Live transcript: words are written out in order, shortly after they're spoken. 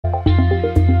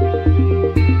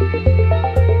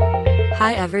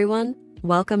Hi everyone,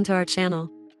 welcome to our channel.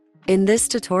 In this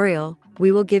tutorial,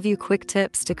 we will give you quick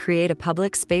tips to create a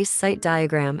public space site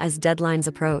diagram as deadlines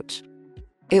approach.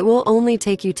 It will only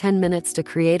take you 10 minutes to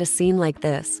create a scene like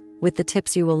this, with the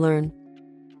tips you will learn.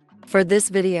 For this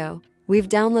video, we've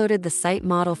downloaded the site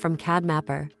model from CAD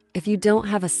Mapper. If you don't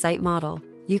have a site model,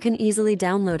 you can easily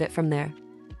download it from there.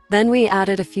 Then we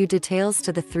added a few details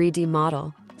to the 3D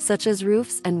model, such as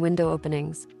roofs and window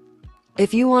openings.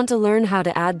 If you want to learn how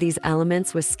to add these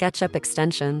elements with SketchUp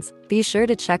extensions, be sure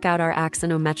to check out our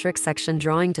axonometric section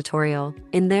drawing tutorial.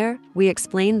 In there, we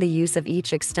explain the use of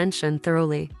each extension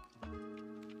thoroughly.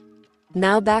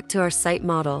 Now back to our site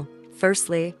model.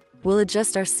 Firstly, we'll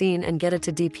adjust our scene and get it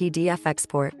to DPDF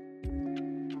export.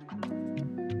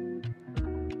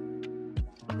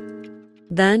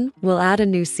 Then, we'll add a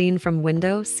new scene from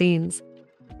Window, Scenes,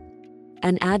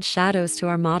 and add shadows to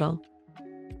our model.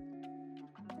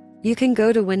 You can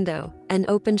go to Window and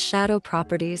open Shadow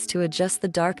Properties to adjust the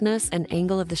darkness and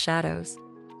angle of the shadows.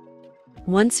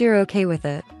 Once you're okay with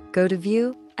it, go to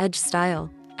View, Edge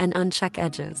Style, and uncheck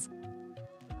Edges.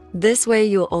 This way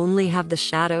you'll only have the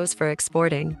shadows for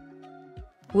exporting.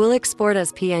 We'll export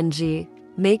as PNG.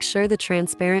 Make sure the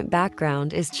transparent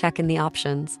background is checked in the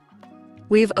options.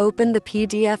 We've opened the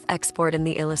PDF export in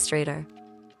the Illustrator.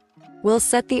 We'll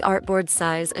set the artboard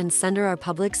size and center our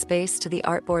public space to the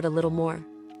artboard a little more.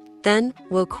 Then,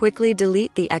 we'll quickly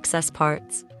delete the excess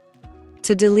parts.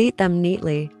 To delete them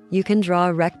neatly, you can draw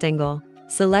a rectangle.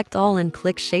 Select all and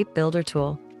click Shape Builder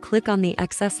tool. Click on the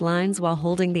excess lines while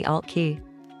holding the Alt key.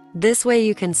 This way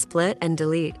you can split and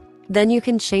delete. Then you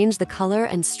can change the color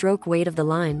and stroke weight of the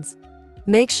lines.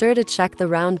 Make sure to check the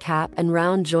round cap and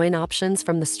round join options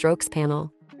from the Strokes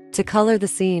panel. To color the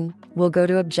scene, we'll go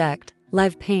to Object,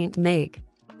 Live Paint, Make.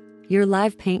 Your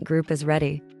Live Paint group is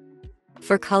ready.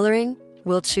 For coloring,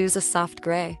 we'll choose a soft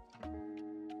gray.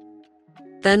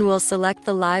 Then we'll select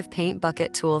the Live Paint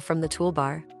Bucket tool from the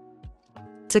toolbar.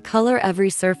 To color every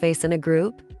surface in a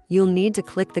group, you'll need to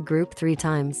click the group 3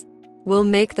 times. We'll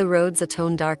make the roads a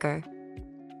tone darker.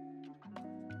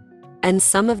 And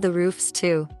some of the roofs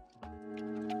too.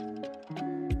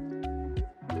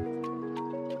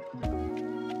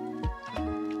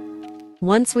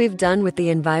 Once we've done with the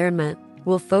environment,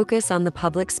 we'll focus on the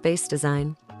public space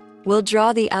design. We'll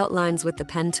draw the outlines with the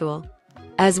pen tool.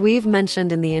 As we've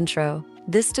mentioned in the intro,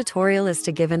 this tutorial is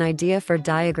to give an idea for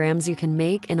diagrams you can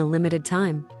make in a limited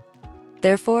time.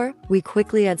 Therefore, we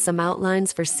quickly add some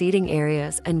outlines for seating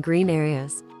areas and green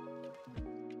areas.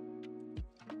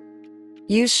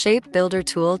 Use Shape Builder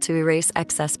tool to erase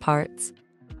excess parts.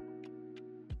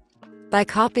 By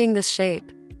copying this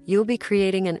shape, you'll be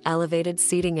creating an elevated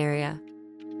seating area.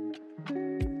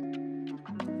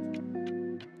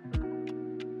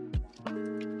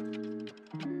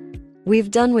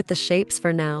 We've done with the shapes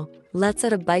for now. Let's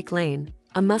add a bike lane,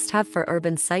 a must-have for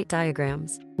urban site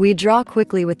diagrams. We draw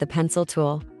quickly with the pencil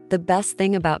tool. The best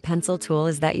thing about pencil tool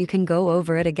is that you can go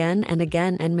over it again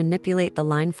and manipulate the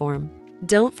line form.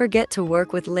 Don't forget to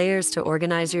work with layers to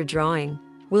organize your drawing.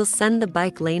 We'll send the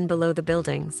bike lane below the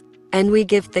buildings, and we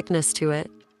give thickness to it.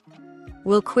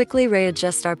 We'll quickly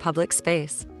readjust our public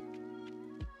space.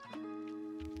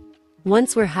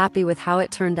 Once we're happy with how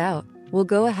it turned out, we'll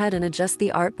go ahead and adjust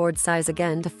the artboard size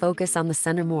again to focus on the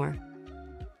center more.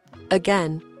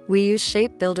 Again, we use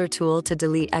Shape Builder tool to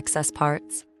delete excess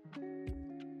parts.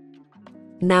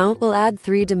 Now we'll add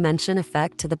 3-dimension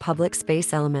effect to the public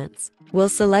space elements. We'll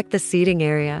select the seating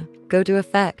area, go to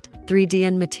Effect, 3D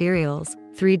and Materials,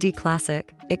 3D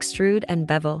Classic, Extrude and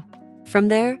Bevel. From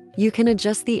there, you can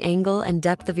adjust the angle and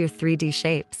depth of your 3D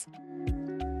shapes.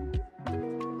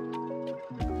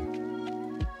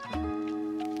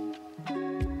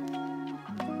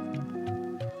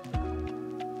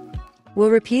 We'll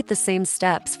repeat the same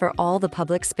steps for all the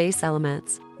public space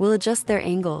elements. We'll adjust their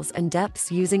angles and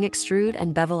depths using Extrude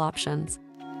and Bevel options.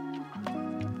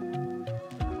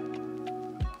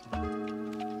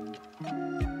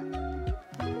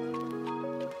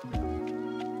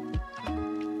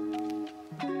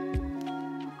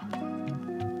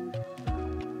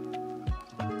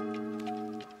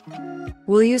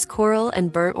 We'll use coral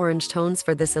and burnt orange tones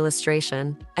for this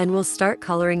illustration, and we'll start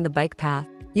coloring the bike path.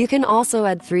 You can also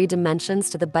add 3 dimensions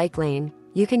to the bike lane.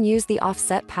 You can use the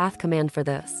Offset Path command for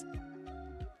this.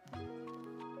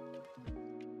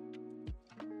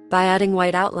 By adding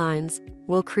white outlines,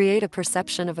 we'll create a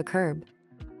perception of a curb.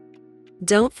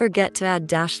 Don't forget to add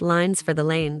dashed lines for the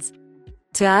lanes.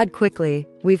 To add quickly,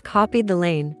 we've copied the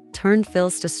lane, turned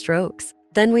fills to strokes,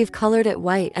 then we've colored it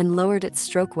white and lowered its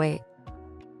stroke weight.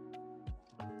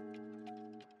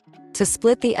 To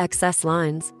split the excess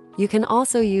lines, you can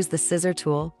also use the scissor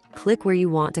tool. click where you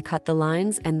want to cut the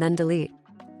lines and then delete.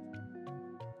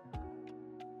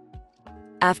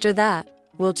 After that,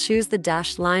 we'll choose the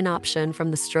dashed line option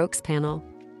from the strokes panel.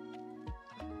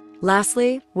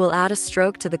 Lastly, we'll add a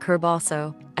stroke to the curb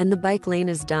also, and the bike lane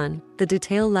is done. The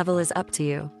detail level is up to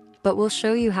you, but we'll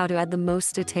show you how to add the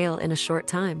most detail in a short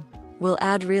time. We'll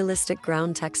add realistic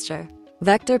ground texture.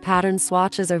 Vector pattern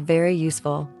swatches are very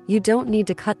useful. You don't need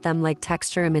to cut them like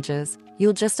texture images.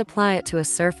 You'll just apply it to a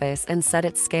surface and set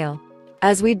its scale.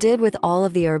 As we did with all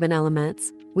of the urban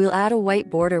elements, we'll add a white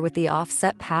border with the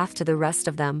offset path to the rest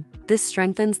of them. This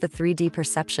strengthens the 3D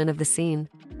perception of the scene.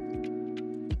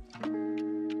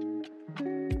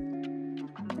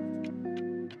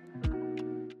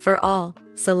 For all,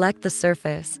 select the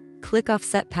surface, click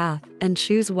Offset Path, and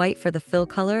choose white for the fill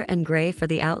color and gray for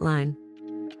the outline.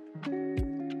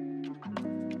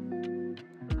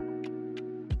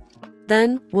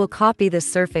 Then, we'll copy this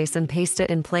surface and paste it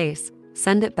in place,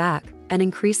 send it back, and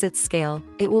increase its scale.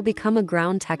 It will become a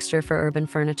ground texture for urban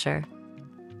furniture.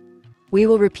 We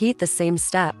will repeat the same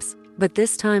steps, but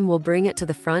this time we'll bring it to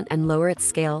the front and lower its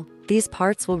scale. These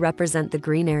parts will represent the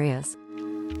green areas.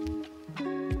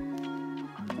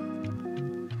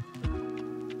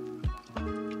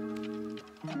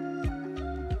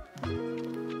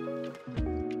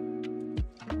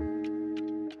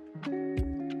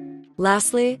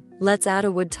 Lastly, let's add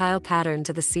a wood tile pattern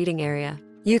to the seating area.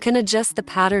 You can adjust the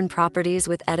pattern properties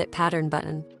with Edit Pattern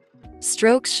button.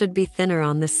 Strokes should be thinner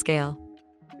on this scale.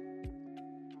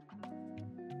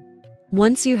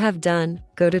 Once you have done,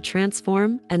 go to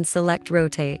Transform and select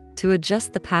Rotate to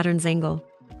adjust the pattern's angle.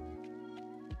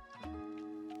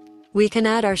 We can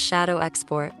add our shadow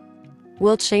export.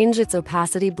 We'll change its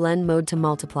opacity blend mode to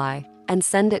multiply and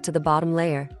send it to the bottom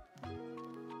layer.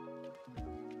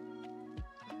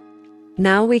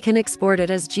 Now we can export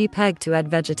it as JPEG to add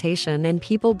vegetation and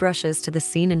people brushes to the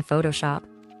scene in Photoshop.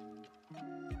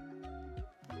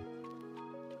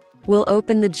 We'll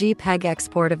open the JPEG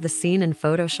export of the scene in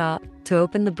Photoshop. To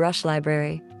open the brush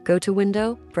library, go to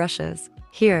Window, Brushes.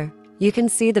 Here, you can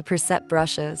see the preset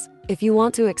brushes. If you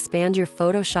want to expand your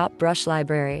Photoshop brush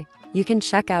library, you can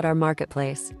check out our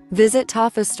marketplace. Visit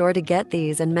Toffu store to get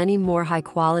these and many more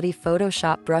high-quality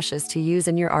Photoshop brushes to use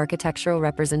in your architectural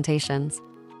representations.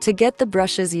 To get the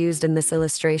brushes used in this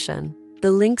illustration,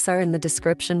 the links are in the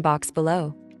description box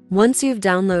below. Once you've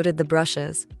downloaded the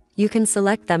brushes, you can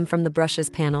select them from the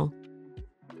Brushes panel.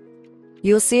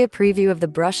 You'll see a preview of the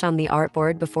brush on the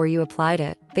artboard before you applied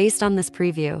it. Based on this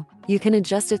preview, you can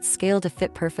adjust its scale to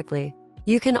fit perfectly.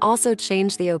 You can also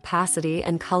change the opacity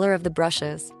and color of the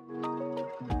brushes.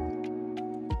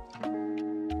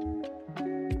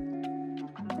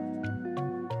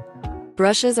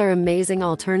 Brushes are amazing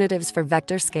alternatives for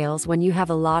vector scales when you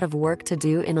have a lot of work to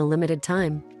do in a limited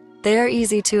time. They are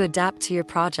easy to adapt to your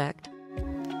project.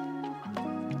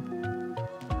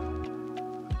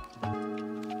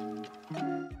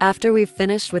 After we've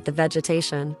finished with the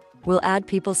vegetation, we'll add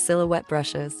people's silhouette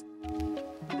brushes.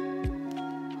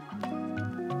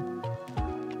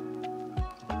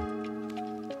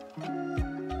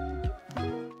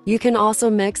 You can also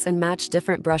mix and match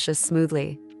different brushes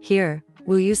smoothly. Here,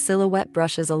 we'll use silhouette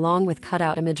brushes along with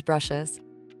cutout image brushes.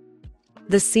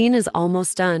 The scene is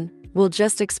almost done. We'll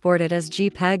just export it as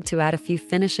JPEG to add a few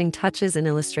finishing touches in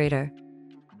Illustrator.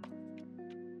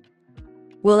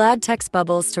 We'll add text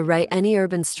bubbles to write any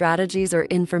urban strategies or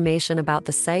information about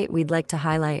the site we'd like to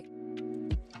highlight.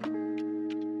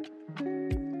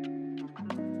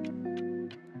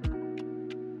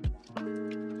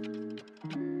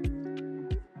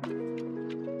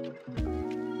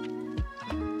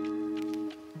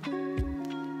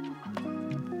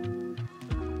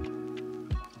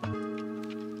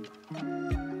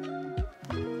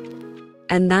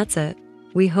 And that's it.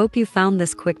 We hope you found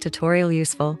this quick tutorial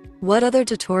useful. What other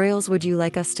tutorials would you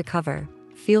like us to cover?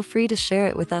 Feel free to share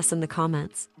it with us in the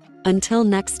comments. Until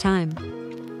next time.